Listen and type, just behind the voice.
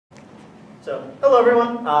Hello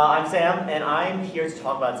everyone, I'm Sam, and I'm here to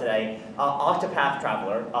talk about today Octopath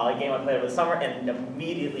Traveler, a game I played over the summer and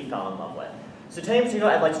immediately fell in love with. So today in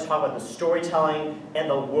particular, I'd like to talk about the storytelling and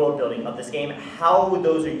the world building of this game, how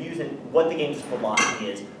those are used, and what the game's philosophy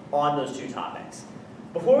is on those two topics.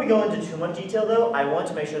 Before we go into too much detail though, I want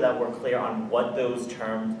to make sure that we're clear on what those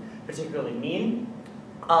terms particularly mean.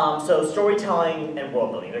 So storytelling and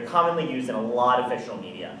world building, they're commonly used in a lot of fictional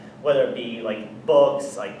media, whether it be like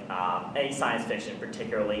books, like any science fiction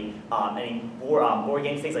particularly, any board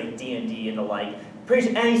games, things like D&D and the like.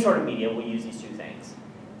 Pretty much any sort of media will use these two things.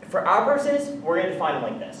 For our purposes, we're going to define them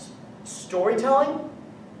like this. Storytelling,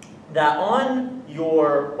 that on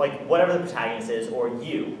your, like whatever the protagonist is, or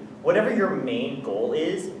you, whatever your main goal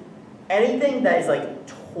is, anything that is like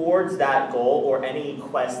towards that goal or any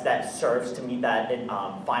quest that serves to meet that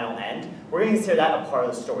final end, we're going to consider that a part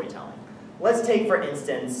of the storytelling. Let's take, for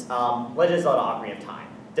instance, Legend of Zelda: Ocarina of Time.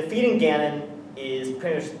 Defeating Ganon is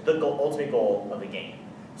pretty much the ultimate goal of the game.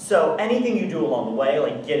 So anything you do along the way,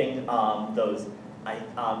 like getting those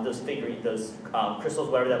figurines, those crystals,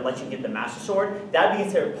 whatever, that let you get the Master Sword, that would be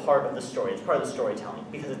considered part of the story. It's part of the storytelling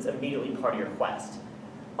because it's immediately part of your quest.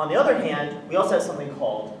 On the other hand, we also have something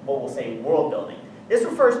called, what we'll say, world building. This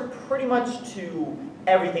refers pretty much to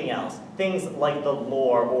everything else, things like the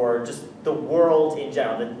lore or just the world in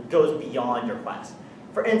general that goes beyond your quest.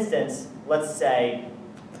 For instance, let's say,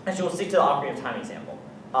 actually we'll stick to the Ocarina of Time example,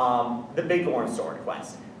 the Big Orange Sword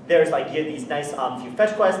quest. There's like, you have these nice few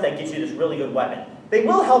fetch quests that get you this really good weapon. They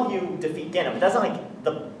will help you defeat Ganon, but that's not like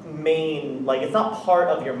the main, like it's not part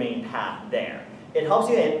of your main path there. It helps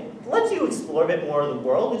you and lets you explore a bit more of the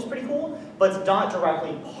world, which is pretty cool, but it's not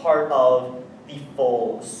directly part of the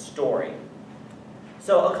full story.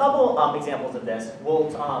 So a couple examples of this,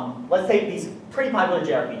 let's take these pretty popular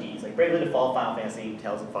JRPGs, like Bravely Default, Final Fantasy,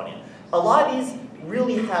 Tales of Symphonia. A lot of these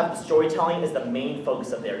really have storytelling as the main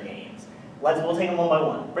focus of their games. We'll take them one by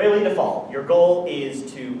one. Bravely Default, your goal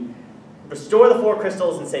is to restore the 4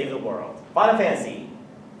 crystals and save the world. Final Fantasy,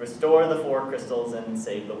 restore the 4 crystals and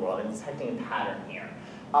save the world. And it's detecting a pattern here.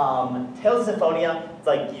 Tales of Symphonia, it's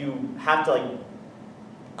like you have to like,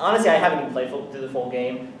 honestly, I haven't even played through the full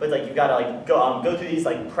game, but like you've got to like go through these,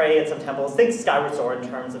 like pray at some temples. Think Skyward Sword in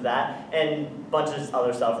terms of that, and a bunch of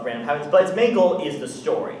other stuff, random habits. But its main goal is the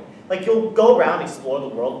story. Like you'll go around, explore the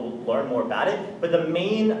world, we'll learn more about it. But the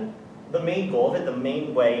main goal of it, the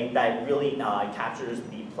main way that it really captures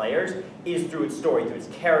the players, is through its story, through its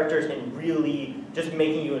characters, and really just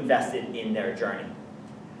making you invested in their journey.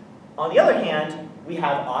 On the other hand, we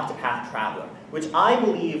have Octopath Traveler, which I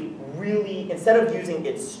believe really, instead of using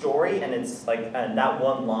its story and its like that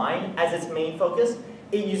one line as its main focus,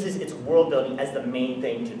 it uses its world building as the main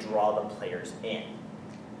thing to draw the players in.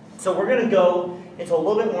 So we're going to go into a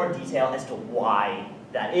little bit more detail as to why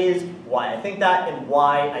that is, why I think that, and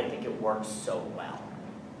why I think it works so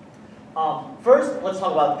well. First, let's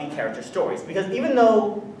talk about the character stories, because even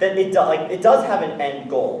though that it does have an end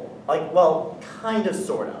goal, like, well, kind of,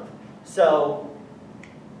 sort of. So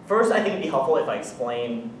first, I think it'd be helpful if I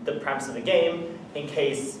explain the premise of the game in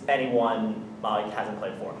case anyone hasn't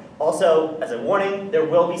played before. Also, as a warning, there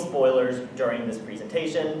will be spoilers during this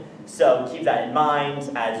presentation, so keep that in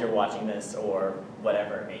mind as you're watching this or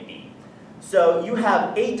whatever it may be. So you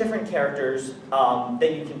have 8 different characters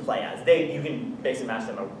that you can play as. You can basically match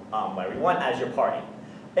them wherever you want as your party.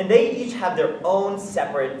 And they each have their own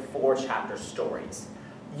separate 4-chapter stories.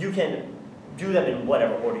 You can do them in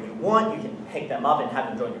whatever order you want. You can pick them up and have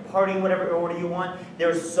them join your party in whatever order you want.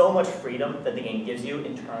 There's so much freedom that the game gives you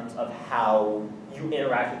in terms of how you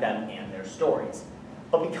interact with them and their stories.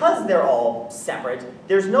 But because they're all separate,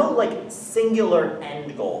 there's no like singular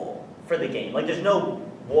end goal for the game. Like there's no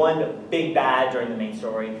one big bad during the main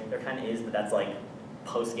story. There kind of is, but that's like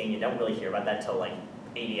post-game. You don't really hear about that till like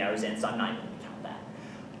 80 hours in, so I'm not even going to count that.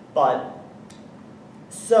 But,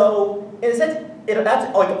 so, in a sense,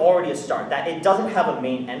 that's like already a start, that it doesn't have a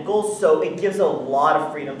main end goal, so it gives a lot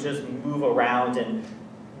of freedom to just move around and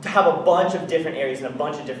to have a bunch of different areas and a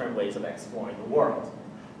bunch of different ways of exploring the world.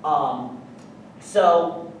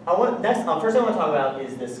 So, first thing I want to talk about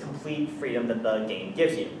is this complete freedom that the game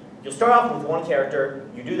gives you. You'll start off with one character,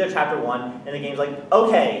 you do their chapter 1, and the game's like,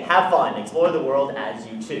 okay, have fun, explore the world as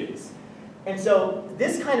you choose. And so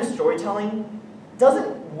this kind of storytelling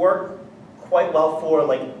doesn't work quite well for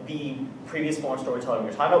like the previous form of storytelling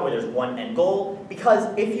we were talking about, where there's one end goal,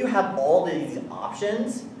 because if you have all these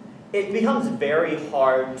options, it becomes very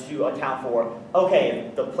hard to account for, okay,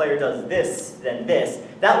 if the player does this, then this.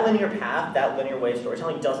 That linear path, that linear way of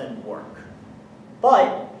storytelling doesn't work.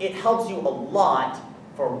 But it helps you a lot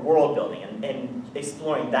for world building and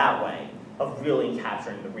exploring that way. of really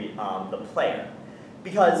capturing the player.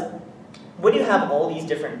 Because when you have all these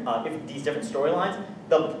different storylines,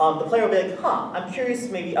 the player will be like, huh, I'm curious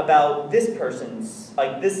maybe about this person's,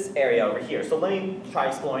 like this area over here, so let me try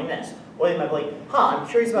exploring this. Or they might be like, huh, I'm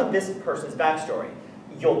curious about this person's backstory.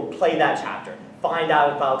 You'll play that chapter, find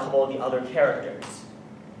out about a couple of the other characters.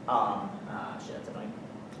 Shit, that's annoying.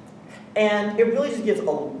 And it really just gives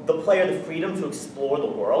the player the freedom to explore the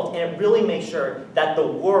world, and it really makes sure that the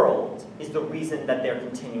world is the reason that they're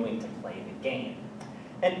continuing to play the game.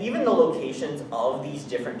 And even the locations of these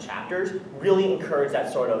different chapters really encourage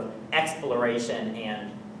that sort of exploration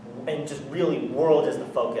and just really world as the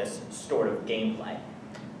focus sort of gameplay.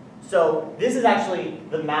 So this is actually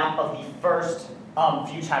the map of the first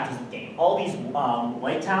few chapters of the game. All these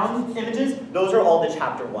white town images, those are all the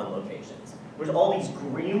chapter 1 locations. Whereas all these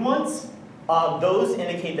green ones, those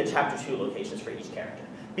indicate the chapter 2 locations for each character.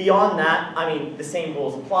 Beyond that, I mean, the same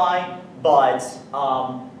rules apply, but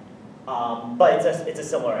it's a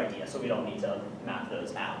similar idea, so we don't need to map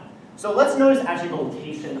those out. So let's notice actually the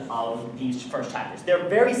location of these first chapters. They're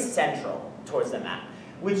very central towards the map,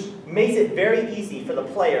 which makes it very easy for the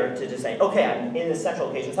player to just say, okay, I'm in this central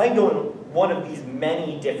location, so I can go in one of these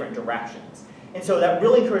many different directions. And so that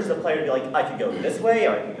really encourages the player to be like, I could go this way,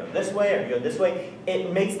 or I could go this way, or I could go this way.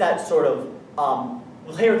 It makes that sort of,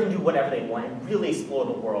 the player can do whatever they want and really explore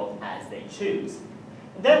the world as they choose.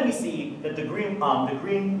 And then we see that the green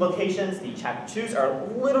locations, the chapter 2s, are a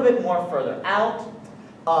little bit more further out,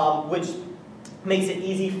 which makes it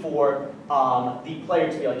easy for the player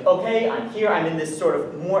to be like, okay, I'm here, I'm in this sort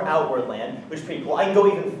of more outward land, which is pretty cool. I can go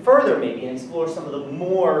even further maybe and explore some of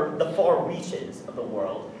the far reaches of the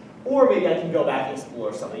world. Or maybe I can go back and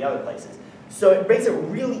explore some of the other places. So it makes it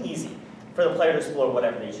really easy for the player to explore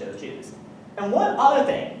whatever they choose. And one other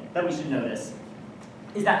thing that we should notice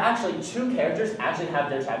is that actually 2 characters actually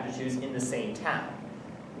have their chapter 2s in the same town.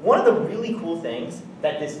 One of the really cool things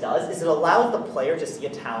that this does is it allows the player to see a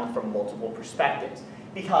town from multiple perspectives.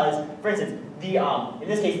 Because, for instance, in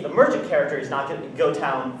this case, the merchant character is not going to go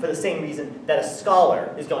town for the same reason that a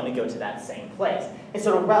scholar is going to go to that same place. And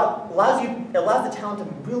so it allows the town to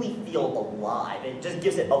really feel alive. It just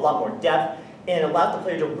gives it a lot more depth, and it allows the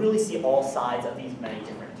player to really see all sides of these many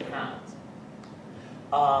different towns.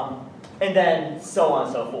 And then so on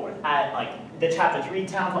and so forth. The chapter 3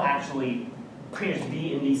 towns will actually pretty much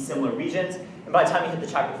be in these similar regions, and by the time you hit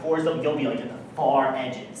the chapter 4s, you'll be like at the far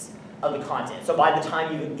edges of the continent. So by the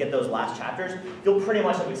time you get those last chapters, you'll pretty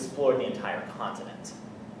much have explored the entire continent.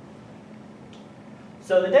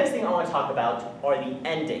 So the next thing I want to talk about are the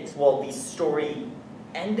endings. Well, the story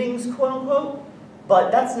endings, quote unquote,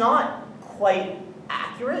 but that's not quite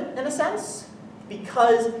accurate in a sense,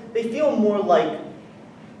 because they feel more like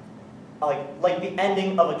the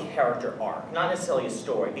ending of a character arc, not necessarily a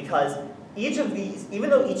story, because each of these, even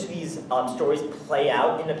though each of these stories play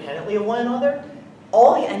out independently of one another,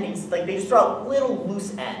 all the endings, they just throw out little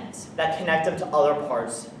loose ends that connect them to other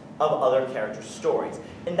parts of other characters' stories.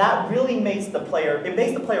 And that really makes the player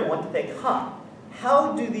want to think, huh,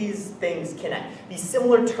 how do these things connect? These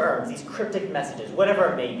similar terms, these cryptic messages,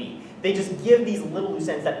 whatever it may be, they just give these little loose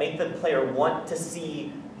ends that make the player want to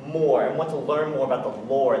see more and want to learn more about the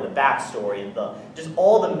lore, the backstory, and just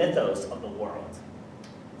all the mythos of the world.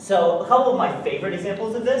 So a couple of my favorite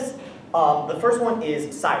examples of this. The first one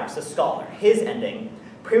is Cyrus, the scholar. His ending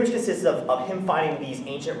pretty much consists of him finding these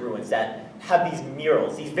ancient ruins that have these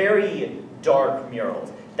murals, these very dark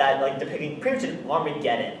murals that depicting pretty much an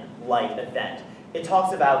Armageddon-like event. It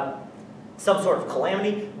talks about some sort of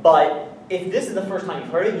calamity, but if this is the first time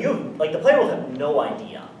you've heard it, the player will have no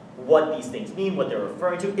idea what these things mean, what they're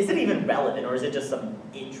referring to. Is it even relevant, or is it just some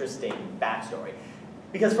interesting backstory?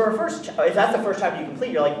 Because if that's the first chapter you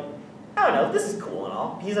complete, you're like, I don't know, this is cool and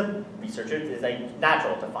all. He's a researcher, it's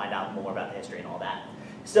natural to find out more about the history and all that.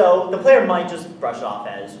 So the player might just brush it off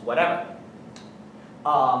as whatever.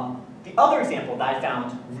 The other example that I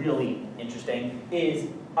found really interesting is,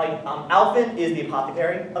 Alfin is the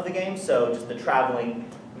apothecary of the game, so just the traveling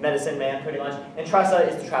medicine man pretty much, and Tressa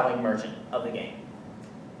is the traveling merchant of the game.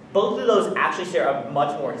 Both of those actually share a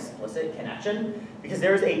much more explicit connection, because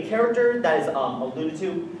there's a character that is alluded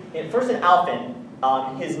to, first in Alfin,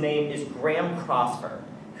 his name is Graham Crossford,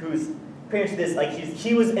 who's pretty much this,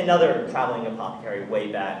 he was another traveling apothecary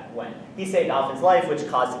way back when. He saved Alfin's life, which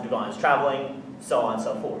caused him to go on his traveling, so on and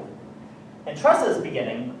so forth. And Tressa's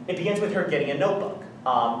beginning, it begins with her getting a notebook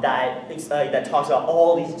that talks about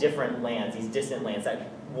all these different lands, these distant lands that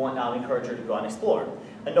encourage her to go and explore.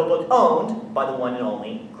 A notebook owned by the one and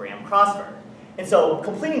only Graham Crossford. And so,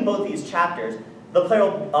 completing both these chapters, the player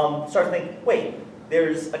will start to think, wait,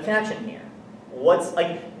 there's a connection here. What's,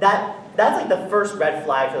 that that's like the first red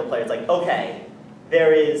flag for the player. It's like, okay,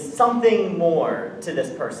 there is something more to this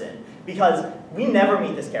person, because we never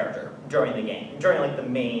meet this character during the game, during like the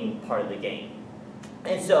main part of the game.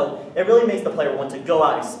 And so it really makes the player want to go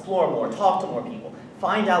out, explore more, talk to more people,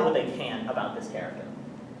 find out what they can about this character.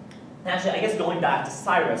 And actually, I guess going back to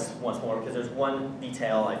Cyrus once more, because there's one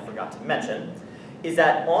detail I forgot to mention, is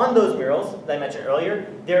that on those murals that I mentioned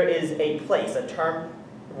earlier, there is a place, a term,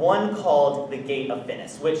 one called the Gate of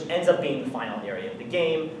Finis, which ends up being the final area of the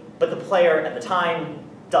game, but the player at the time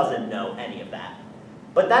doesn't know any of that.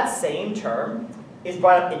 But that same term is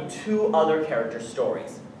brought up in two other character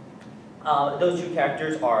stories. Those two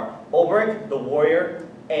characters are Ulbrich, the warrior,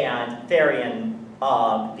 and Therian,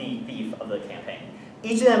 the thief of the campaign.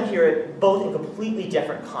 Each of them hear it both in completely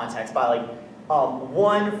different contexts, by like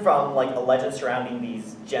one from like a legend surrounding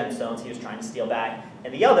these gemstones he was trying to steal back,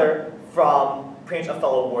 and the other from pretty much a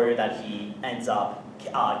fellow warrior that he ends up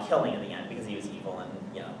killing in the end because he was evil and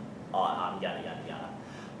yada yada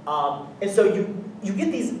yada. And so you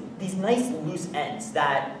get these nice loose ends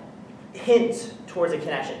that hint towards a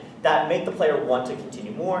connection, that make the player want to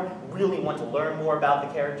continue more, really want to learn more about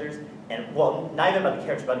the characters, and well, not even about the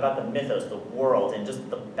characters, but about the mythos, the world, and just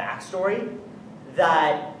the backstory,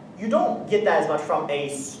 that you don't get that as much from a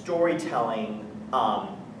storytelling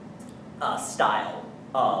style,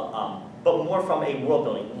 but more from a world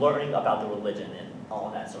building, learning about the religion and all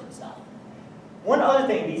of that sort of stuff. One other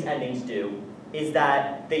thing these endings do is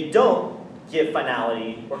that they don't give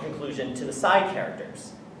finality or conclusion to the side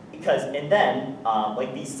characters, and then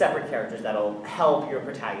like these separate characters that'll help your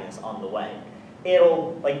protagonist on the way.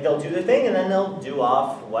 They'll do their thing and then they'll do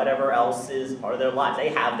off whatever else is part of their lives. They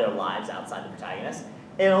have their lives outside the protagonist.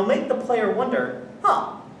 And it'll make the player wonder,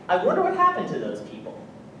 I wonder what happened to those people.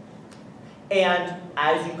 And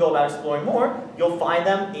as you go about exploring more, you'll find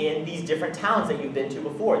them in these different towns that you've been to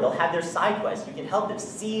before. They'll have their side quests. You can help them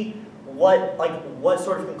see what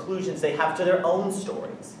sort of conclusions they have to their own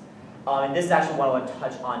stories. And this is actually what I want to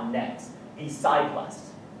touch on next, these side quests.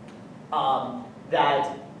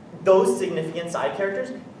 That those significant side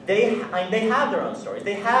characters, they have their own stories.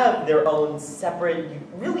 They have their own separate,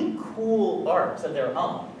 really cool arcs of their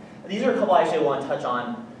own. These are a couple I actually want to touch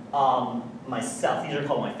on myself. These are a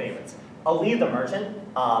couple of my favorites. Ali the Merchant.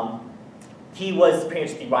 He was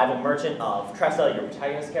pretty much the rival merchant of Tressa, your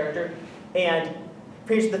protagonist character. And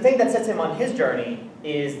pretty much the thing that sets him on his journey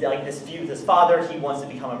is like this feud with his father. He wants to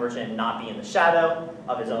become a merchant and not be in the shadow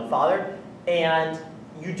of his own father. And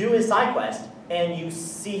you do his side quest, and you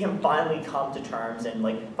see him finally come to terms and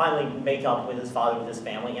like finally make up with his father, with his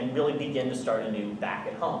family, and really begin to start anew back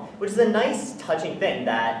at home. Which is a nice, touching thing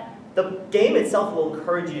that the game itself will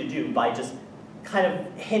encourage you to do by just kind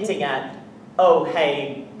of hinting at, oh,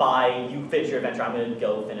 hey, bye, you finish your adventure, I'm going to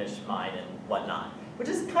go finish mine and whatnot. Which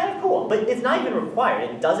is kind of cool, but it's not even required.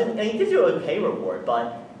 It doesn't, and it gives you an okay reward,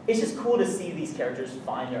 but it's just cool to see these characters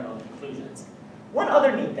find their own conclusions. One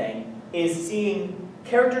other neat thing is seeing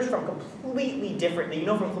characters from completely different,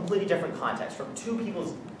 from completely different contexts, from two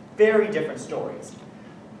people's very different stories.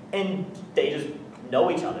 And they just know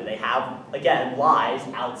each other. They have, again, lives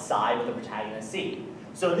outside what the protagonists see.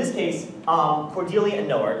 So in this case, Cordelia and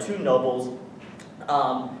Noah are two nobles,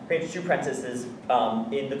 two princesses on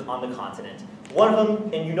the continent. One of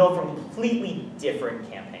them, and you know from completely different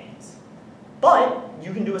campaigns. But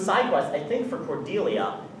you can do a side quest, I think, for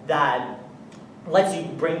Cordelia that lets you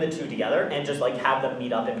bring the two together and just like have them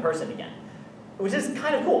meet up in person again. Which is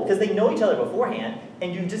kind of cool, because they know each other beforehand,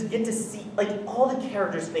 and you just get to see, like, all the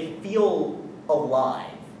characters, they feel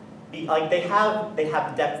alive. Like, they have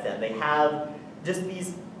depth to them. They have just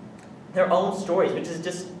their own stories, which is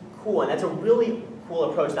just cool, and that's a really cool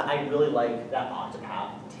approach that I really like that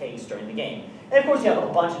Octopath takes during the game. And of course you have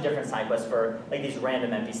a bunch of different side quests for like these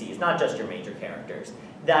random NPCs, not just your major characters,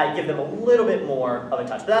 that give them a little bit more of a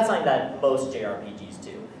touch. But that's something that most JRPGs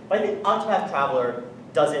do. But I think Octopath Traveler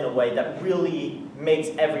does it in a way that really makes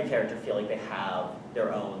every character feel like they have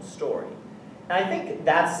their own story. And I think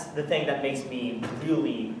that's the thing that makes me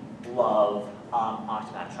really love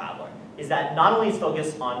Octopath Traveler, is that not only is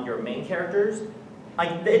focused on your main characters,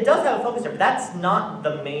 it does have a focus there, but that's not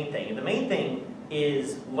the main thing. The main thing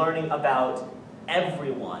is learning about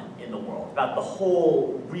everyone in the world, about the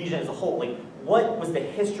whole region as a whole. Like, what was the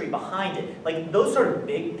history behind it? Like, those sort of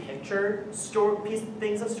big picture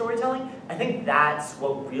things of storytelling, I think that's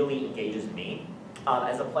what really engages me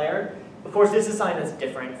as a player. Of course, this is something that's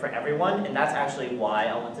different for everyone, and that's actually why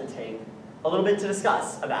I want to take a little bit to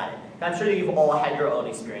discuss about it. I'm sure you've all had your own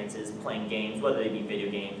experiences playing games, whether they be video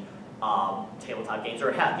games, tabletop games,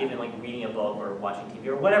 or heck, even like reading a book or watching TV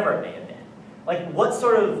or whatever it may have been. Like, what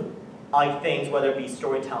sort of things, whether it be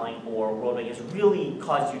storytelling or world building, has really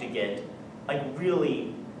caused you to get, caused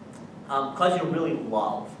you to really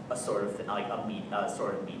love a sort of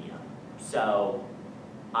media. So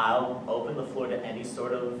I'll open the floor to any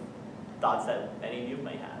sort of thoughts that any of you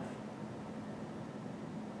may have.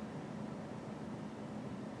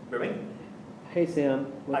 Ruby? Hey Sam,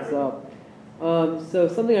 what's up? So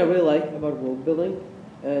something I really like about world building,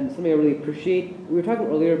 and something I really appreciate, we were talking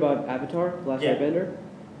earlier about Avatar, The Last Airbender,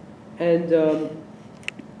 and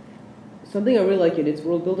something I really like in its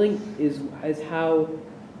world building is how,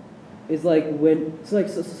 is like when, so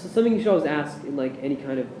something you should always ask in like any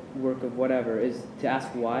kind of work of whatever is to ask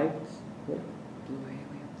why. What?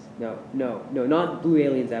 No, not Blue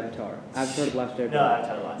Aliens Avatar. Avatar The Last Airbender. No,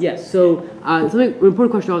 Avatar The Last. Yes, so an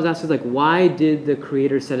important question I was asked is like, why did the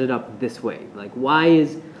creator set it up this way? Like, why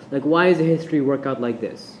is the history work out like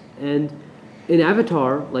this? And in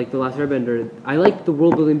Avatar, like The Last Airbender, I like the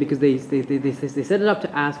world building because they set it up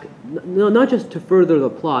to ask, not just to further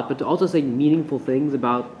the plot, but to also say meaningful things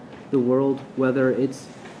about the world, whether it's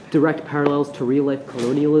direct parallels to real life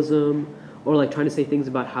colonialism, or like trying to say things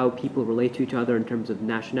about how people relate to each other in terms of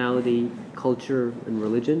nationality, culture, and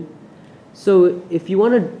religion. So if you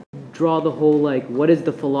want to draw the whole like what is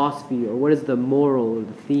the philosophy or what is the moral or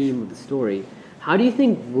the theme of the story, how do you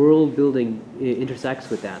think world building intersects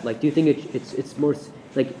with that? Like, do you think it's more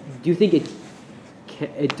like, do you think it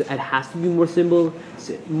has to be more simple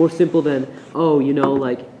than, oh, you know,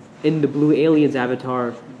 like in the Blue Aliens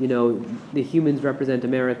Avatar, you know, the humans represent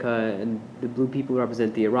America and the blue people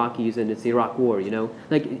represent the Iraqis and it's the Iraq War, you know?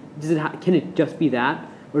 Like, can it just be that,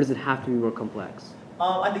 or does it have to be more complex?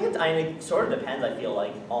 I think it sort of depends, I feel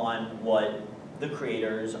like, on what the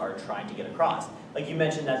creators are trying to get across. Like you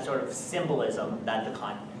mentioned that sort of symbolism that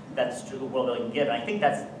that's the world building can give. And I think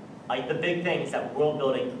that's, like, the big thing is that world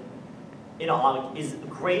building is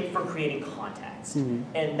great for creating context.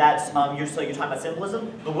 Mm-hmm. And that's, you're talking about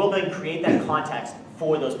symbolism, the world building create that context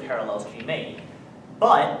for those parallels to be made.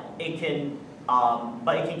 But it can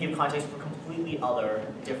give context for completely other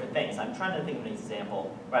different things. I'm trying to think of an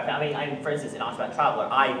example. Right? For instance, in Octopath Traveler,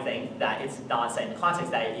 I think that it's not saying the context,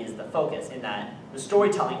 that it is the focus, in that the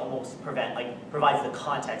storytelling almost provides the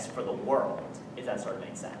context for the world, if that sort of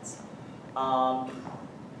makes sense.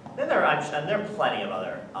 Then there are plenty of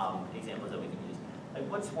other examples that we can use. Like,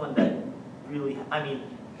 what's one that really, actually,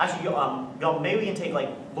 maybe we can take like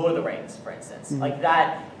Lord of the Rings, for instance. Mm-hmm. Like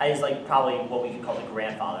that is like probably what we could call the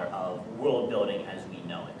grandfather of world building as we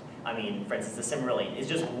know it. I mean, for instance, the Silmarillion is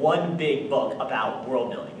just one big book about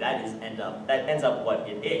world building. That ends up what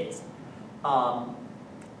it is.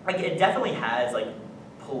 Like it definitely has like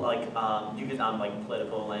political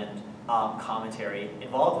and commentary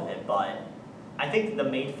involved with it, but I think the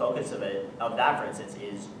main focus of that, for instance,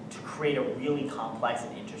 is to create a really complex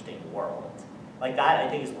and interesting world. Like that, I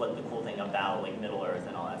think, is what the cool thing about like Middle Earth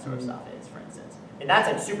and all that sort of stuff is, for instance. And that's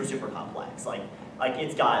like super, super complex. Like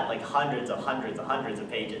it's got like hundreds of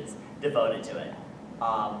pages devoted to it.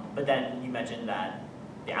 But then you mentioned that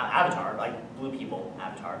the Avatar, like Blue People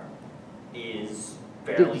Avatar, is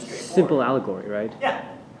fairly straightforward. Simple allegory, right? Yeah.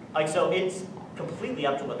 Like so, it's completely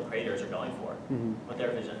up to what the creators are going for, what their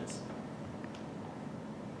vision is.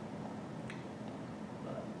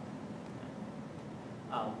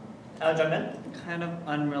 Jump in? Kind of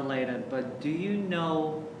unrelated, but do you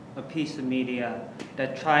know a piece of media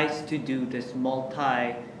that tries to do this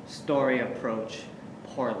multi-story approach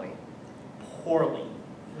poorly? Poorly.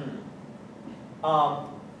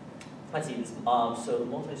 Let's see.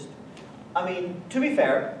 I mean, to be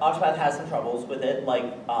fair, Octopath has some troubles with it,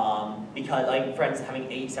 because, for instance,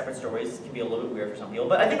 having 8 separate stories can be a little bit weird for some people,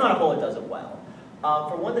 but I think on a whole it does it well.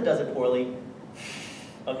 For one that does it poorly,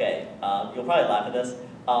 okay, you'll probably laugh at this.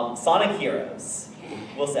 Sonic Heroes,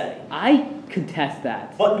 we'll say. I contest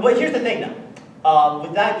that. But here's the thing, though.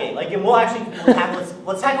 With that game,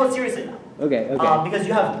 let's tackle it seriously now. Okay. Because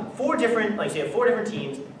you have 4 different, so you have 4 different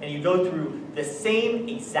teams, and you go through the same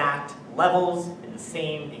exact levels in the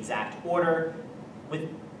same exact order, with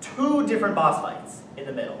 2 different boss fights in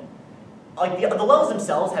the middle. Like the levels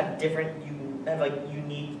themselves have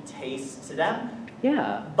unique tastes to them.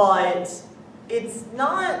 Yeah. But it's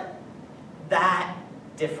not that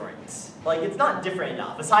different. Like, it's not different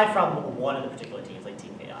enough, aside from one of the particular teams, like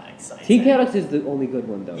Team Chaotix. Team Chaotix is the only good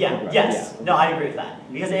one, though. Yeah, right? yes. Yeah. No, I agree with that.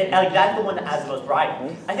 Because that's the one that has the most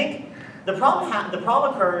variety. I think the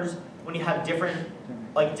problem occurs when you have different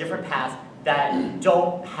paths that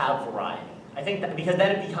don't have variety. I think that because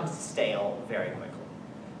then it becomes stale very quickly.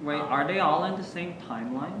 Wait, are they all in the same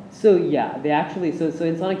timeline? So yeah, they actually, so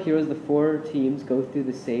in Sonic Heroes, the 4 teams go through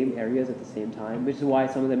the same areas at the same time, which is why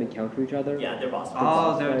some of them encounter each other. Yeah, they're boss fights.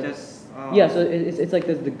 Oh, they're just Yeah, so it's like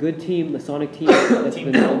there's the good team, the Sonic team, that's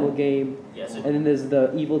Team the Bell. normal game, Yes. and then there's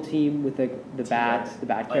the evil team with like the bats, the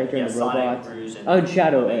bat character, and the Sonic, robots. Rouge, and Oh, and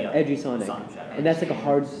Shadow, Omega. Edgy Sonic. Shadow. And that's like a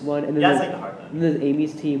hard one. And then That's there's, like the hard one. and then there's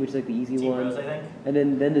Amy's team, which is like the easy Team one. Rose, I think. And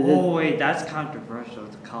then there's Oh wait, that's controversial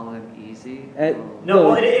to call him easy. No,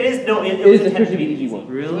 well, it is. No, it it was is intended the to be easy easy. one.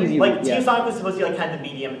 Really? It's easy Like one, Team yeah. Sonic was supposed to be like kind of the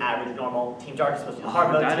medium, average, normal. Team Dark is supposed to be the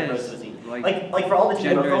hard mode. that Team Rose is is supposed to be like like for all the Team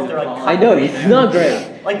gender Rose, they're like. inequality. I know, it's not great.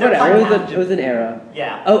 Like they're Whatever, kind of it was an era.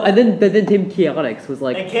 Yeah. Oh, and then Team Chaotix was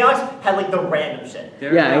like, And Chaos had like the random shit.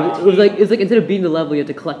 yeah, it was like instead of beating the level, you had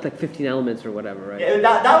to collect like 15 elements or whatever, right? Yeah,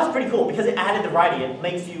 that was pretty cool because it added the variety. It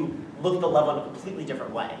makes you look at the level in a completely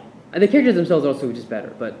different way. And the characters themselves are also just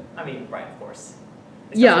better, but I mean, right, of course.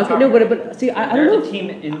 yeah, okay, no, Especially but see, I don't They're know. the team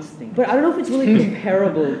instinct. But I don't know if it's really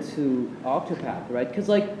comparable to Octopath, right? Because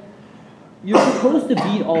like you're supposed to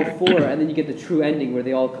beat all four, and then you get the true ending where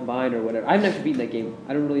they all combine or whatever. I haven't actually beaten that game.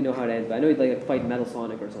 I don't really know how it ends, but I know you like fight Metal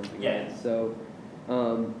Sonic or something. Yeah. Right? So,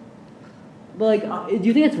 but like, do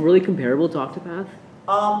you think it's really comparable to Octopath?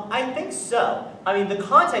 I think so. I mean, the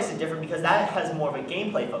context is different because that has more of a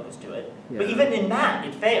gameplay focus to it. But Yeah. even in that,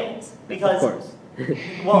 it fails because. Of course.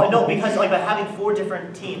 Well, no, because like by having 4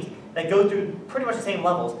 different teams that go through pretty much the same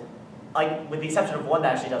levels, like with the exception of one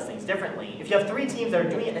that actually does things differently. If you have 3 teams that are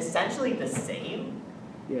doing it essentially the same,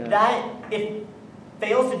 Yeah. that it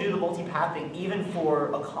fails to do the multi-path thing even for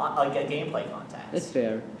a gameplay context. That's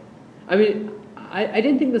fair. I mean, I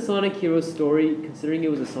didn't think the Sonic Heroes story, considering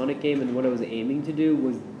it was a Sonic game and what it was aiming to do,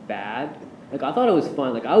 was bad. Like, I thought it was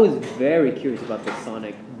fun. Like, I was very curious about the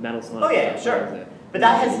Sonic, Metal Sonic. Oh yeah, stuff. sure. But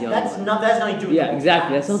that's nothing to do with Yeah, the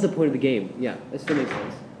exactly. That's paths. not the point of the game. Yeah, that still makes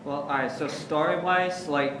sense. Well, alright, so story-wise,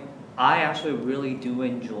 like, I actually really do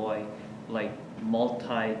enjoy, like,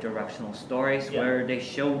 multi-directional stories Yeah. where they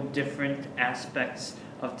show different aspects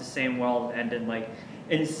of the same world and then, like,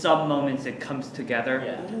 in some moments it comes together.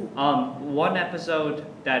 Yeah. One episode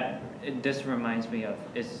that this reminds me of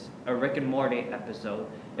is a Rick and Morty episode.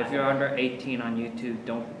 If you're under 18 on YouTube,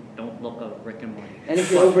 don't look up Rick and Morty. And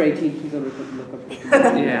if you're over 18, please don't look up.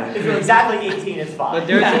 Yeah. If you're exactly 18, it's fine. But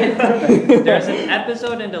there's an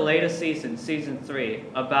episode in the latest season, season 3,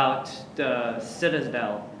 about the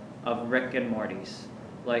citadel of Rick and Morty's.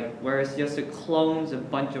 Like, where it's just a clones, a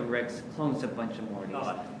bunch of Ricks, clones, a bunch of Mortys.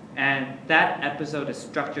 Oh. And that episode is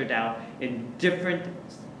structured out in different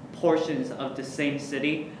portions of the same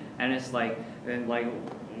city, and it's like,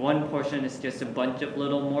 one portion is just a bunch of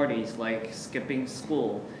little Mortys, like, skipping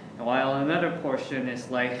school. While another portion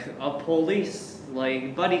is like a police,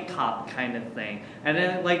 like buddy cop kind of thing. And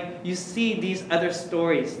then like you see these other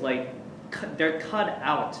stories, like they're cut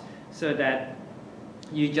out so that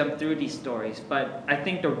you jump through these stories. But I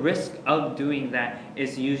think the risk of doing that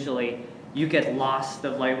is usually you get lost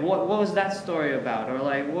of like, what was that story about? Or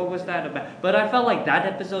like, what was that about? But I felt like that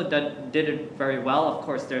episode did it very well. Of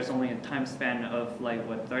course, there's only a time span of like,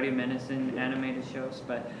 30 minutes in animated shows.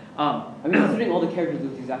 But I mean, considering all the characters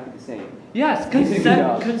look exactly the same. yes, They did a good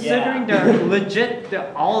job. considering they're legit,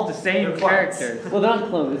 they're all the same They're clones. characters. Well, they're not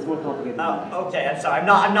clones. It's more complicated. than that. Okay, I'm sorry.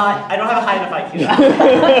 I don't have a high enough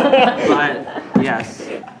IQ. But yes.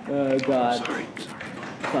 Oh God. Sorry.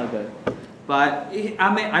 It's not good. But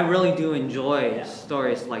I mean, I really do enjoy Yeah.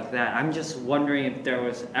 stories like that. I'm just wondering if there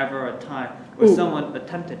was ever a time where Ooh. someone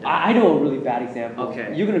attempted that. I know a really bad example.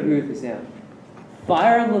 Okay. You're gonna agree with me, Sam.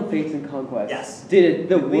 Fire Emblem Fates and Conquest Yes. did it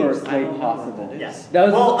the Wait, worst I way don't know possible. what that Yes. That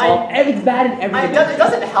was Well, it's bad in everything. It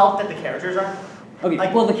doesn't help that the characters are. Okay,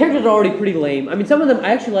 like- well the characters are already pretty lame. I mean, some of them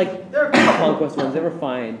I actually like They're the Conquest ones. They were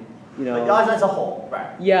fine. You know. Like as a whole, right?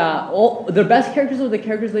 Yeah, all their best characters are the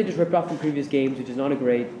characters they just ripped off from previous games, which is not a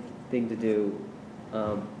great thing to do.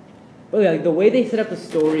 But yeah, like, the way they set up the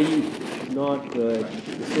story, not good.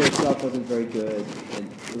 The story itself wasn't very good, and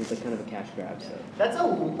it was like kind of a cash grab.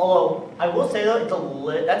 So. Although I will say though,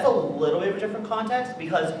 that's a little bit of a different context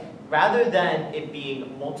because rather than it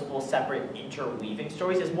being multiple separate interweaving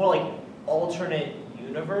stories, it's more like alternate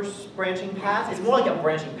universe branching paths. It's more like a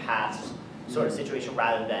branching paths sort of situation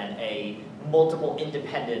rather than a multiple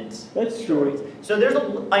independent That's stories. So there's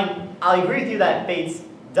I agree with you that Fates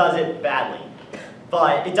does it badly,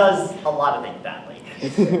 but it does a lot of things badly.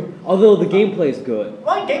 Although the gameplay is good,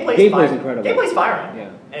 Well, gameplay's Gameplay's fire. incredible. Gameplay's firing. yeah,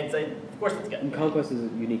 And it's of course it's good. and Conquest is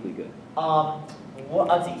uniquely good. Well,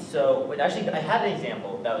 let's see. So, actually, I had an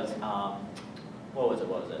example that was, what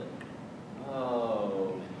was it?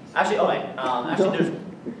 Oh, actually, okay. Actually, there's,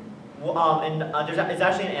 it's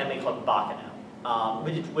actually an anime called Bacchanal,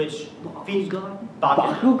 which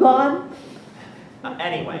Bakugan?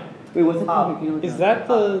 Anyway, Wait, what's it called? Can you look Is it up?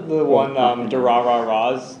 that the one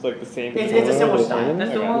Durarara's like the same? It's a similar controller? style.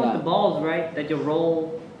 That's the Okay. one Yeah. with the balls, right? That you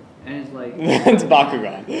roll. and it's like That's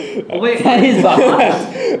Bakugan. oh wait, That is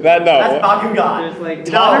Bakugan. That no. That's Bakugan. there's like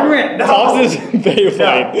No, Todd and Rick. no. Tops is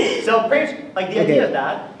Beyblade. No. So pretty much, like the Okay. idea of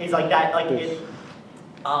that is like that, like it.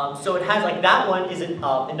 So it has like that one is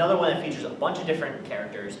another one that features a bunch of different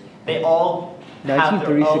characters. They all have their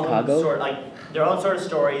 1930 own Chicago? sort, like their own sort of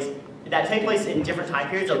stories that take place in different time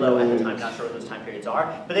periods. Although at the time, I'm not sure what those time periods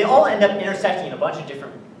are. But they all end up intersecting in a bunch of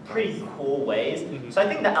different, pretty cool ways. So I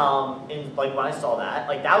think that in like when I saw that,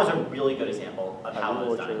 like that was a really good example of how it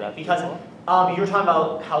was done. Because you were talking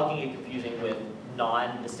about how it can get confusing with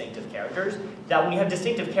non-distinctive characters. That when you have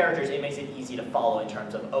distinctive characters, it makes it easy to follow in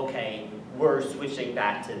terms of, okay, we're switching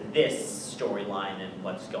back to this storyline and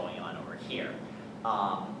what's going on over here.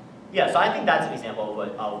 Yeah, so I think that's an example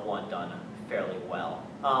of one done fairly well.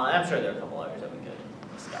 And I'm sure there are a couple others that we could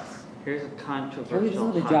discuss. Here's a Tell me this controversial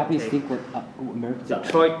is the hot Japanese take. think what Americans do.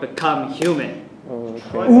 Detroit become human. Oh,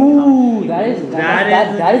 okay. Ooh, that is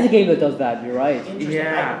That is- that is a game that does that. You're right. Interesting.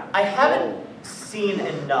 Yeah. I haven't seen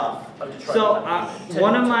enough of Detroit. So, to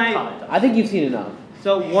one of my- comment on I think you've seen enough.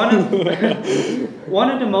 So one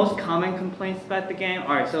of the most common complaints about the game.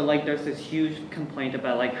 All right, so like there's this huge complaint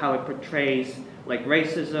about like how it portrays like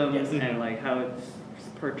racism Yes. and like how it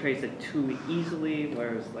portrays it too easily,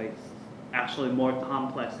 whereas like actually more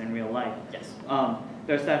complex in real life. Yes.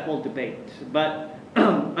 There's that whole debate. But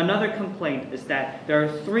another complaint is that there are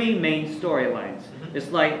three main storylines. It's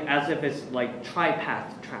like as if it's like Tripath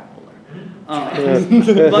Traveler.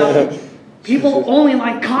 But people only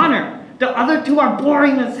like Connor. The other two are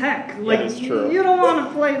boring as heck. Like that's true. you don't want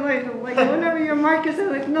to play like whenever you're Marcus,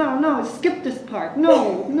 it's like no, skip this part.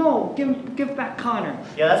 No, give back Connor.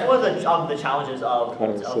 Yeah, that's one of the challenges of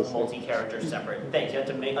Kind of sister. multi-character separate things. You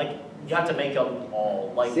have to make them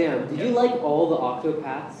all like. Sam, did you like all the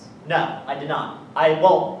Octopaths? No, I did not.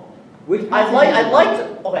 Which I path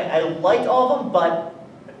liked all of them, but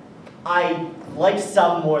I liked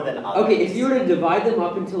some more than others. Okay, if you were to divide them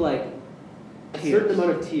up into like a certain Tiers.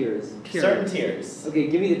 amount of tiers. certain tiers. Okay,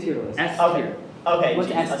 give me the tier list. S Okay. tier. Okay. What's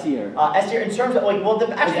geez, S tier? S tier in terms of like, well,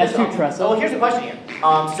 actually, S tier Tressa? well, here's the question here.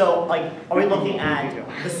 So like, are we looking at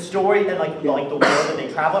the story and like the world that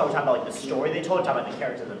they travel? Or are we talking about like the story they told? Are we talking about the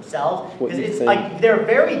characters themselves? What Because you it's think. like they're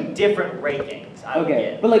very different ratings. I would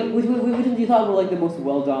Okay, give. but like, which one do you thought were like the most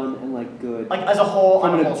well done and like good Like as a whole,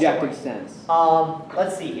 from on an a whole objective story. sense?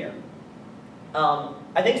 Let's see here.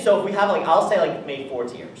 I think so. If we have like, I'll say like maybe 4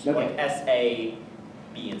 tiers, Okay. like S, A,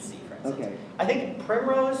 B, and C, for instance. Okay. I think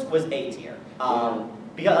Primrose was A tier. Yeah.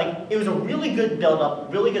 Because like it was a really good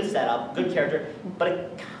build-up, really good setup, good character, but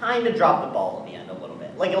it kind of dropped the ball at the end a little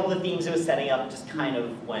bit. Like all the themes it was setting up just kind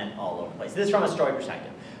of went all over the place. This is from a story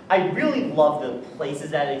perspective. I really love the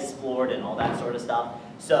places that it explored and all that sort of stuff.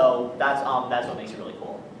 So that's what makes it really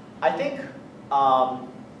cool. I think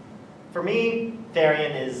for me,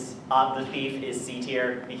 Therian is the thief is C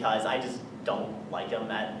tier because I just don't like him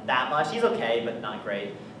that much. He's okay, but not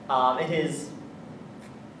great. And his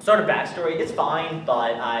sort of backstory, it's fine,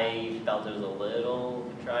 but I felt it was a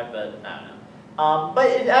little contrived, but I don't know. But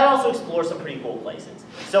it also explores some pretty cool places.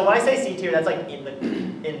 So when I say C tier, that's like in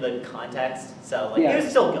the context. So like Yeah. it was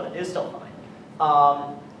still good. It was still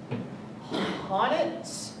fine. Haunted.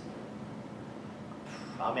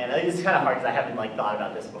 Oh man, it's kind of hard because I haven't like thought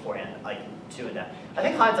about this beforehand, like too in depth. I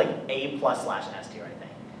think Hauned's like A+/S tier. I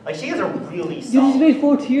think. Like she has a really You just solid. made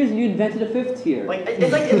 4 tiers and you invented a 5th tier. Like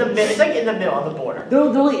it's like in the mid. It's like in the middle on the border. There are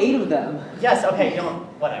only 8 of them. Yes. Okay. You know,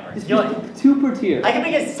 whatever. Just You know what? 2 per tier. I can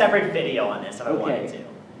make a separate video on this if I wanted Okay. to.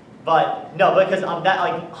 But no, because that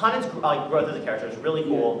like Hanen's growth as a character is really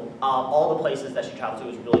cool. All the places that she traveled to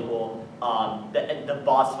was really cool. The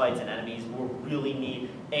boss fights and enemies were really neat,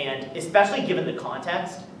 and especially given the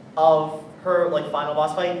context of her like final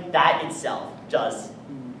boss fight, that itself just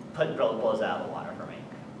blows out of the water for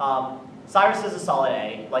me. Cyrus is a solid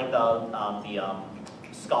A, like the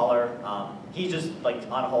scholar. He's just like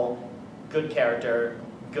on a whole good character,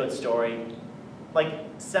 good story. Like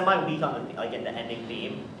semi-weak on the in the ending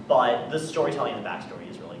theme, but the storytelling and the backstory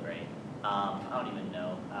is really great. I don't even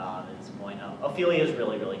know at this point. Ophelia is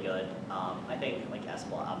really good. I think like S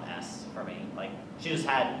for me. Like she just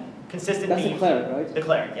had consistent That's themes. the cleric, right? The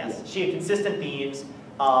cleric, yes. Yeah. She had consistent themes,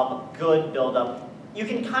 good build up. You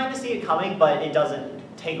can kind of see it coming, but it doesn't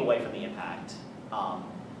take away from the impact,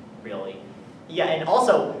 really. Yeah, and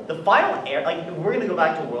also the final like we're gonna go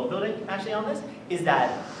back to world building actually on this. Is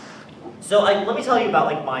that so? Let me tell you about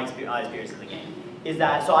like my experience in the game. is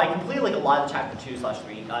that, so I completed like a lot of the chapter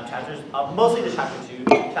 2/3 chapters, mostly the chapter 2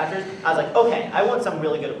 chapters. I was like, okay, I want some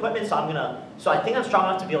really good equipment, so I think I'm strong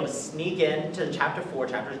enough to be able to sneak into the chapter 4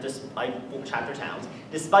 chapters, chapter towns,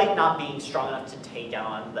 despite not being strong enough to take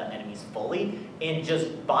down the enemies fully, and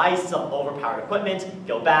just buy some overpowered equipment,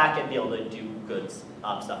 go back, and be able to do good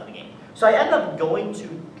stuff in the game. So I ended up going to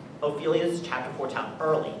Ophelia's chapter 4 town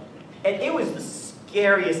early, and it was the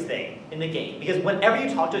scariest thing in the game, because whenever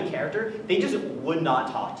you talk to a character, they just would not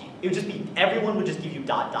talk to you. It would just be, everyone would just give you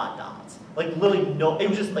dots. Like literally no, it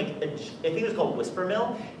was just like, I think it was called Whisper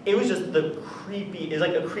Mill. It was just the creepy, it was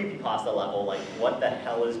like a creepypasta level, like what the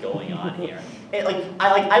hell is going on here? And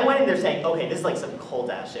I went in there saying, okay, this is like some cult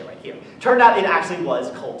ass shit right here. Turned out it actually was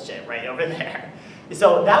cult shit right over there.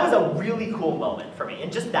 So that was a really cool moment for me, and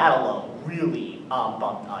just that alone really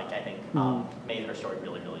bumped, I think, made her story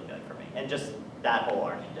really, really good for me. And just that whole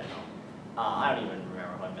arc in general. I don't even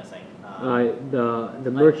remember what I'm missing. The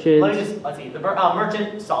merchant. Let's see. The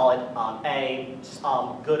merchant, solid. Just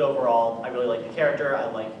good overall. I really like the character. I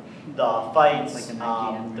like the fights,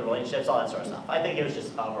 the relationships, all that sort of stuff. I think it was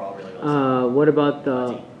just overall really, really solid. What about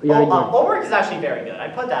the? Ulrich is actually very good. I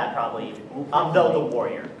put that probably. The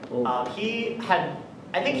warrior. He had.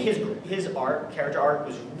 I think his character arc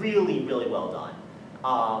was really, really well done.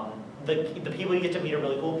 The people you get to meet are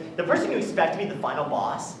really cool. The person you expect to be the final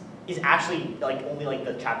boss is actually like only like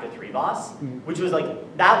the chapter 3 boss, which was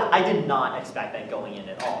like that. I did not expect that going in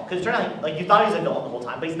at all, because it turned out like you thought he was a villain the whole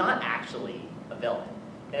time, but he's not actually a villain.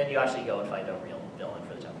 And then you actually go and fight the real villain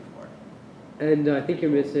for the chapter 4. And I think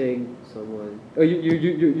you're missing someone. Oh,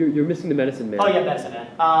 you're missing the medicine man. Oh yeah, medicine man.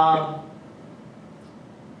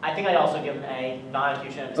 I think I also give him a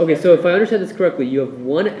non-execution. Okay, so if I understand this correctly, you have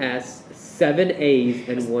 1 S, 7 A's,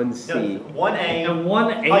 and 1 C. No, 1 A. And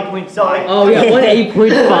 1 8.5. So like, oh yeah, 1 8.5.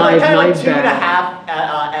 kind of My like 2.5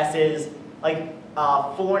 bad. S's, like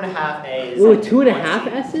 4.5 A's. Wait, 2.5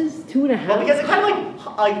 S's? 2.5? Well, because it kind of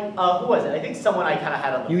like who was it? I think someone I kind of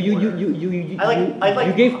had on the board.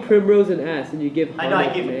 You gave Primrose an S, and you give Hana I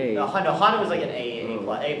gave an A. no, Hana was like an A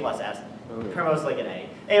plus S. Primrose was like an A.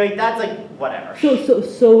 Anyway, that's like whatever.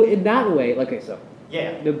 So in that way, okay, so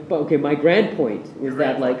yeah. Okay, my grand point was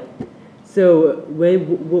that like, so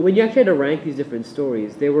when you actually had to rank these different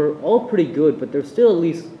stories, they were all pretty good, but they're still at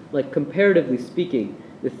least like comparatively speaking,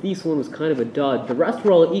 the Thief's one was kind of a dud. The rest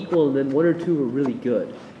were all equal, and then 1 or 2 were really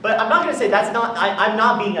good. But I'm not going to say that's not. I'm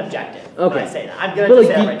not being objective when I say that. I'm going to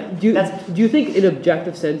say that right now. Do you think, in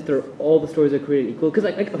objective sense, all the stories are created equal? Because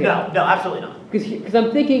okay. No, absolutely not. Because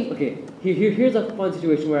I'm thinking, okay, here's a fun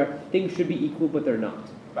situation where things should be equal, but they're not.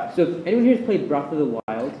 Right. So if anyone here has played Breath of the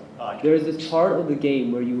Wild, there's this part of the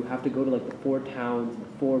game where you have to go to like the 4 towns, the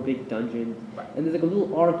 4 big dungeons, and there's like a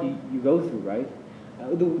little arc you go through, right?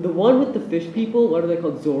 The one with the fish people, what are they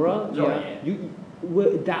called? Zora? Zora, yeah.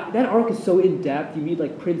 That arc is so in depth. You meet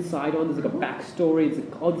like Prince Sidon. There's like a backstory. It's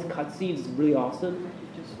like all these cutscenes. It's really awesome.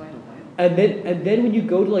 And then when you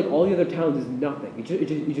go to like all the other towns, there's nothing.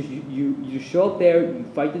 You just show up there. You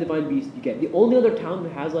fight the divine beast. You get the only other town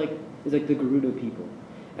that has like is like the Gerudo people.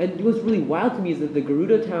 And what's really wild to me is that the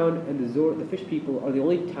Gerudo town and the fish people are the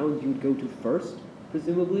only towns you would go to first,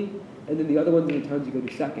 presumably, and then the other ones are the towns you go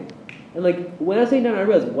to second. And like when I was saying that, I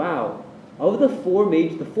realized, wow. Of the 4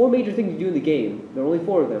 major things you do in the game, there are only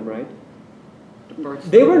 4 of them, right?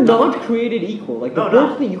 They were not created equal. Like the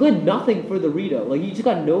first thing, you got nothing for the Rito. Like you just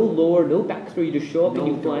got no lore, no backstory. You just show up and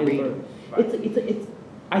you fly and learn. It's.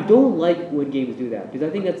 I don't like when games do that, because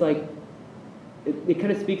I think that's like, it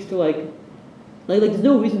kind of speaks to like there's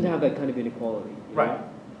no reason to have that kind of inequality. Right.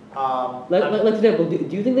 Like for example,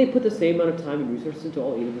 do you think they put the same amount of time and resources into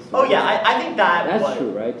all 8 of the stories? Oh yeah, I think that's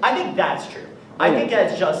true, right? I think that's true. I think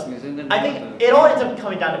it's just. I think it all ends up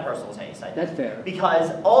coming down to personal taste. I think. That's fair. Because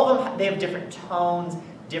all of them, they have different tones,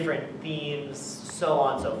 different themes, so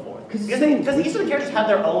on and so forth. Because each of the characters have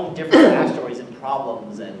their own different backstories and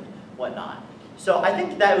problems and whatnot. So I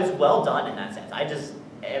think that was well done in that sense. I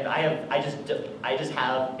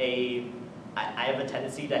have a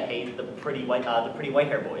tendency to hate the pretty white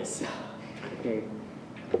hair boys.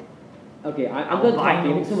 Okay, I'm done talking. I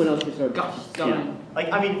think someone else should start. Someone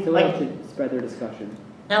else should spread their discussion.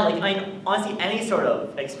 Now, honestly, any sort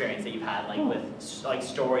of experience that you've had, with like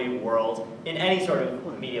story, world, in any sort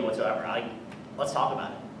of media whatsoever, let's talk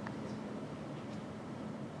about it.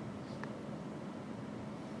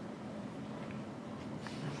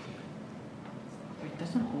 Wait,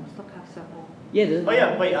 doesn't Homestuck have several? Yeah. Oh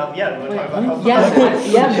yeah, wait, yeah, we want to talk about Homestuck.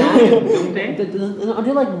 Aren't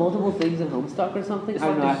there like multiple things in Homestuck or something? It's I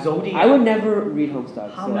don't like know. Zodiac. I would never read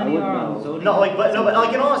Homestuck. How so many I are wouldn't on know. Zodiac?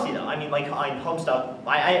 But in honesty though, I mean, like on Homestuck,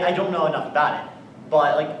 I don't know enough about it,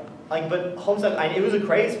 but like like, but Homestuck, it was a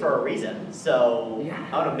craze for a reason. So Yeah.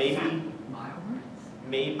 I don't know,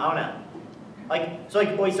 maybe I don't know. Like, so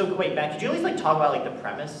like, wait, Matt, could you at least like talk about like the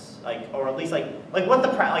premise, like, or at least like what the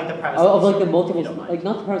premise Of like the story, multiple, if you don't mind? like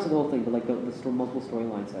not the premise of the whole thing, but like the multiple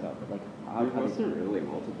storyline setup. Like, It wasn't really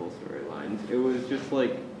multiple storylines. It was just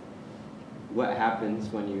like what happens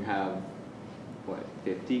when you have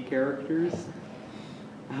 50 characters.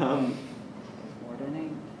 More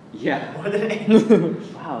than 8. Yeah. More than 8.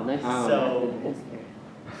 Wow, nice. So-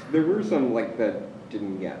 There were some like that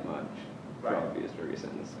didn't get much for Right. obvious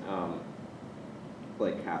reasons.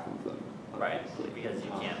 Like half of them. Right, obviously. because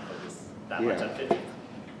you Um, can't focus that much yeah. on 50.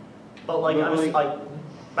 But like, But, I'm just like- like,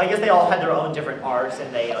 I guess they all had their own different arcs,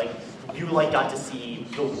 and they like, you like got to see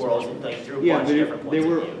the world like through a Yeah, bunch but of different they points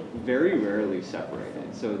were of view. very rarely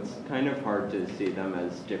separated, so it's kind of hard to see them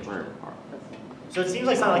as different arcs. So it seems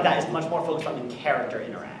like something like that is much more focused on the character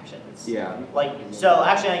interactions. Yeah. Like, so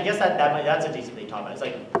actually, I guess that's a decent thing to talk about. It's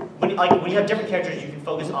like when you have different characters, you can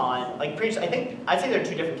focus on like pretty. I'd say there are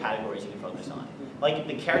 2 different categories you can focus on. Like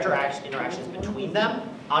the character interactions between them.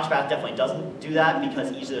 Octopath definitely doesn't do that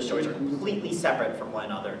because each of the stories are completely separate from one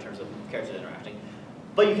another in terms of characters interacting.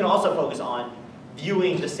 But you can also focus on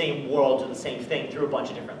viewing the same world or the same thing through a bunch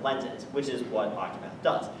of different lenses, which is what Octopath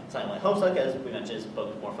does. Something like Homestuck, as we mentioned, is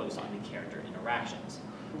more focused on the character interactions.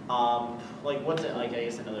 Like what's it like? I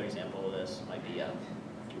guess another example of this might be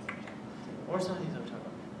what are some of these I'm talking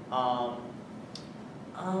about?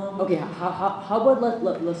 Okay, how about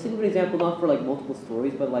let's think of an example not for like multiple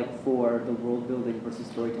stories, but like for the world building versus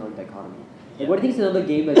storytelling dichotomy. Like, what do you think is another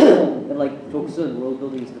game that like focuses on world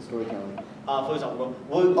building instead of storytelling? Focus on world.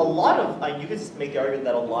 Well, a lot of you could make the argument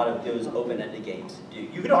that a lot of those open-ended games.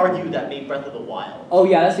 You could argue that maybe Breath of the Wild. Oh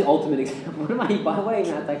yeah, that's the ultimate example. What am I? Why am I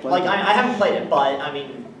even at that question? Like I haven't played it, but I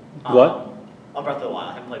mean. What? On Breath of the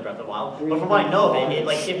Wild, I haven't played Breath of the Wild, but from what I know of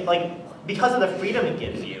it, because of the freedom it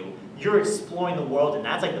gives you, you're exploring the world, and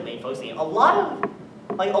that's like the main focus of the game. A lot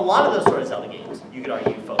of those sort of Zelda games, you could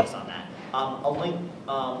argue, focus on that. A Link,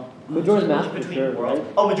 Majora's Mask for between sure, worlds.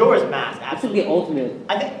 right? Oh, Majora's Mask, That's like absolutely. the ultimate.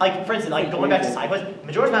 I think, like for instance, like going back to side quests,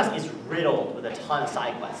 Majora's Mask is riddled with a ton of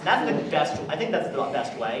side quests, and that's the best. I think that's the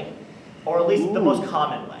best way, or at least the most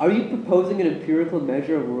common way. Are you proposing an empirical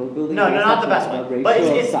measure of world building? No, not the best way. But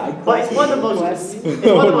it's one of the most it's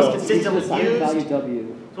one of the most consistently used.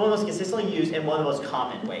 W. It's one of the most consistently used and one of the most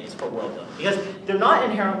common ways for world building because they're not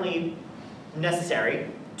inherently necessary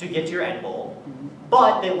to get to your end goal,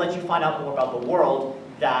 but they let you find out more about the world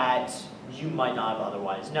that you might not have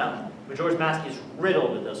otherwise known. Majora's Mask is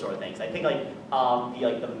riddled with those sort of things. I think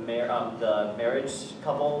the marriage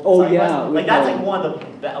couple. Oh side yeah, quest, like that's like one of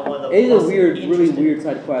the. It is most a really interesting- weird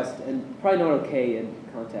side quest, and probably not okay in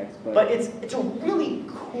context, but. But it's a really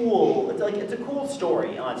cool. It's a cool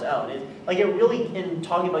story on its own. It really in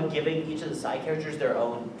talking about giving each of the side characters their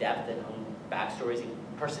own depth and own backstories and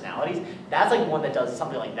personalities. That's like one that does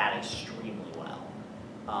something like that extremely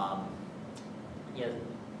well. Yeah,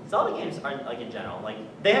 Zelda games aren't like in general like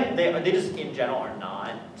they just in general are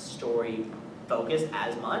not story focused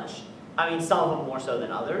as much. I mean, some of them more so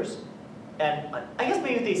than others. And I guess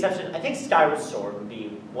maybe with the exception, I think Skyward Sword would be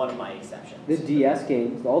one of my exceptions. The DS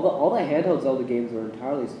games, all the handheld Zelda games are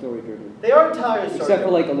entirely story driven. They are entirely story Except for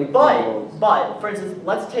like a Link to the Worlds. But for instance,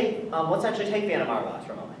 let's actually take Phantom Hourglass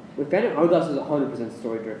for a moment. With Phantom Hourglass is 100%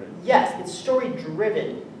 story driven. Yes, it's story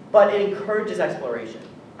driven, but it encourages exploration.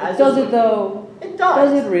 Does it though? It does.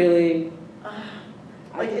 Does it really?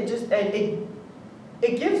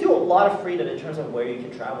 It gives you a lot of freedom in terms of where you can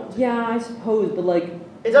travel to. Yeah, I suppose, but like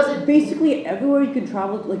It doesn't. basically everywhere you can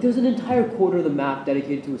travel, like there's an entire quarter of the map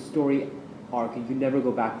dedicated to a story arc, and you never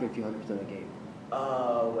go back there if you 100% the game.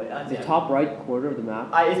 The top right quarter of the map.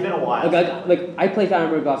 It's been a while. Like I play Phantom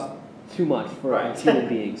Hourglass too much for a human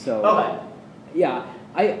being, so Okay. yeah,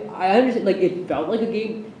 I understand. Like it felt like a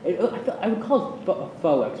game. I would call it a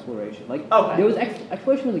faux exploration. Like Okay. there was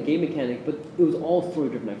exploration was a game mechanic, but it was all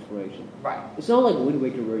story-driven exploration. Right. It's not like Wind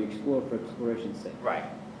Waker where you explore for exploration's sake. Right.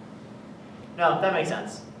 No, that makes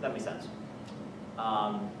sense.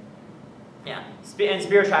 Yeah. And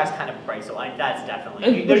Spirit Tracks kind of breaks, so that's definitely.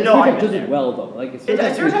 And There's no Spirit Tracks argument does there. it well though. Like Spirit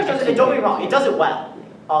Tracks does it. Don't get me wrong. It does it well.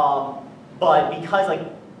 But because like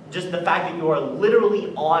just the fact that you are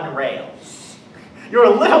literally on rails, you're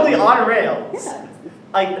literally on rails. Yeah.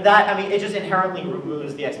 Like that. I mean, it just inherently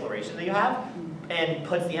removes the exploration that you have and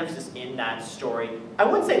puts the emphasis in that story. I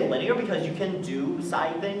wouldn't say linear because you can do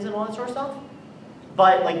side things and all that sort of stuff.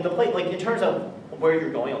 But like in terms of where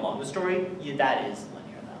you're going along the story, that is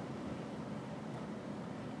linear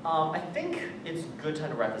though. I think it's a good time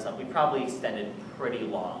to wrap this up. We probably extended pretty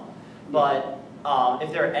long, but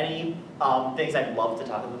if there are any things, I'd love to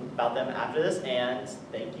talk about them after this, and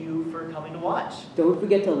thank you for coming to watch. Don't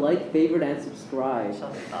forget to like, favorite, and subscribe.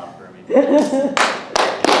 Shut up for me.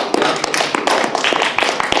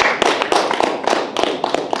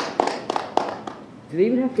 Do they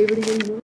even have favoriting anymore?